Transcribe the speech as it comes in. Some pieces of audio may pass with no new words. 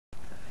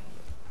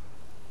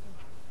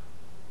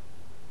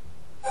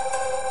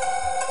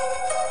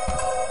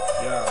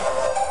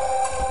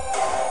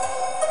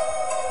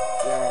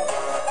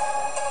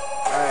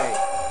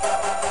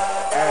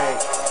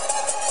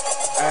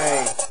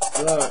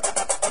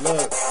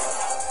Look,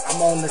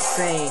 I'm on the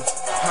scene,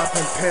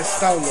 popping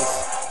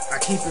pistolas. I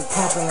keep it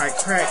pumping like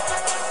crack,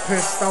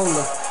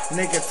 pistola.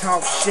 Nigga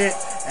talk shit,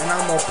 and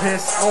I'ma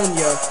piss on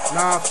ya.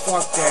 Nah,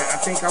 fuck that, I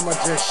think I'ma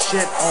just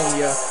shit on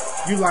ya.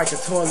 You like a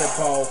toilet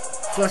bowl,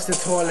 flush the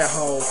toilet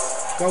hole.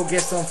 Go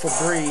get some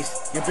Febreze,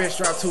 your bitch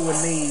drop to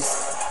her knees.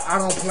 I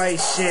don't play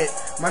shit,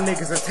 my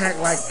niggas attack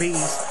like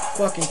bees.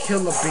 Fucking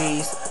killer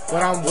bees,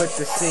 but I'm with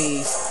the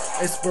C's.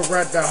 It's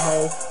Beretta,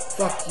 ho.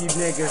 Fuck you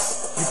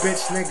niggas. You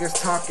bitch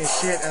niggas talking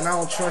shit, and I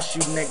don't trust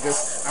you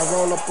niggas. I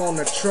roll up on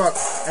the truck,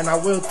 and I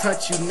will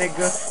touch you,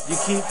 nigga. You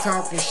keep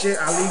talking shit,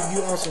 I leave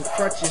you on some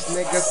crutches,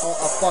 niggas, or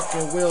a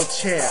fucking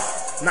wheelchair.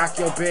 Knock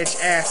your bitch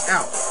ass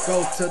out.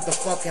 Go to the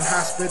fucking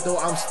hospital,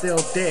 I'm still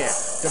there.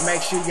 To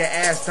make sure your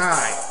ass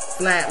die.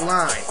 Flat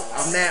line,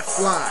 I'm that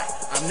fly.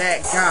 I'm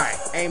that guy,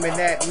 aiming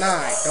at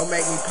 9. Don't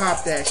make me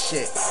pop that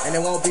shit, and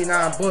it won't be 9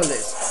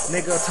 bullets.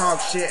 Nigga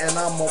talk shit and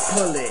I'ma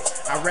pull it.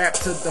 I rap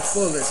to the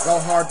fullest, go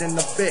hard in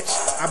the bitch.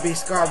 I be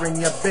scarring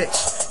your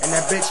bitch, and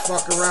that bitch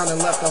fuck around and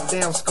left a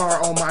damn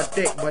scar on my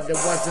dick. But it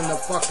wasn't a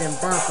fucking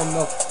burn from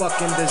no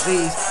fucking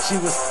disease. She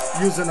was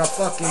using her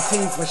fucking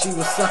teeth when she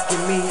was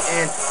sucking me.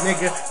 And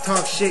nigga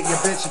talk shit,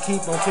 your bitch, you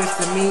keep on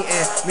kissing me.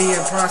 And me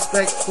and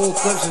Prospekt, full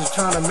clips is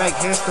trying to make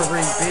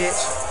history, bitch.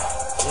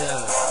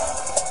 Yeah.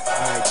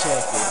 Alright,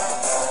 check it.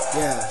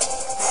 Yeah.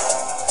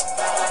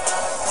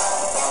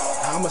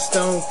 I'm a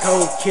stone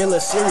cold killer,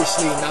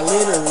 seriously, not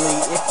literally.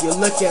 If you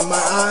look at my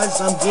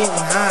eyes, I'm getting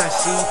high,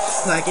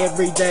 see? Like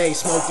every day,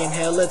 smoking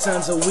hella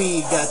tons of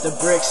weed. Got the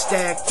bricks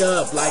stacked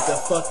up like a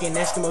fucking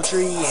Eskimo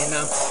tree. And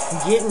I'm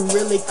getting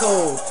really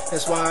cold,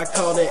 that's why I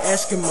call it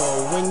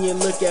Eskimo. When you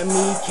look at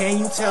me, can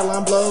you tell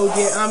I'm blowed?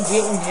 Yeah, I'm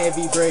getting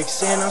heavy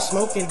bricks and I'm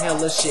smoking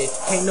hella shit.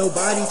 Can't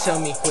nobody tell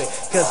me quit,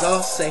 cause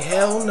I'll say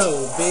hell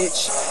no,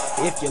 bitch.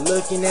 If you're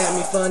looking at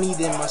me funny,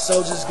 then my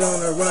soldier's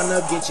gonna run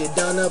up, get you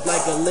done up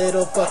like a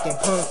little fucking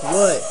punk.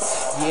 What?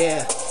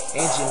 Yeah,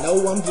 and you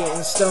know I'm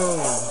getting stoned.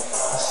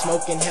 I'm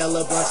smoking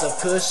hella blunts of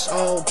kush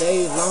all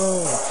day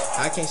long.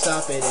 I can't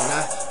stop it, and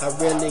I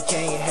really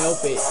can't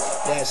help it.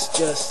 That's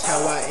just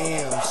how I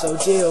am, so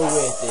deal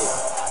with it.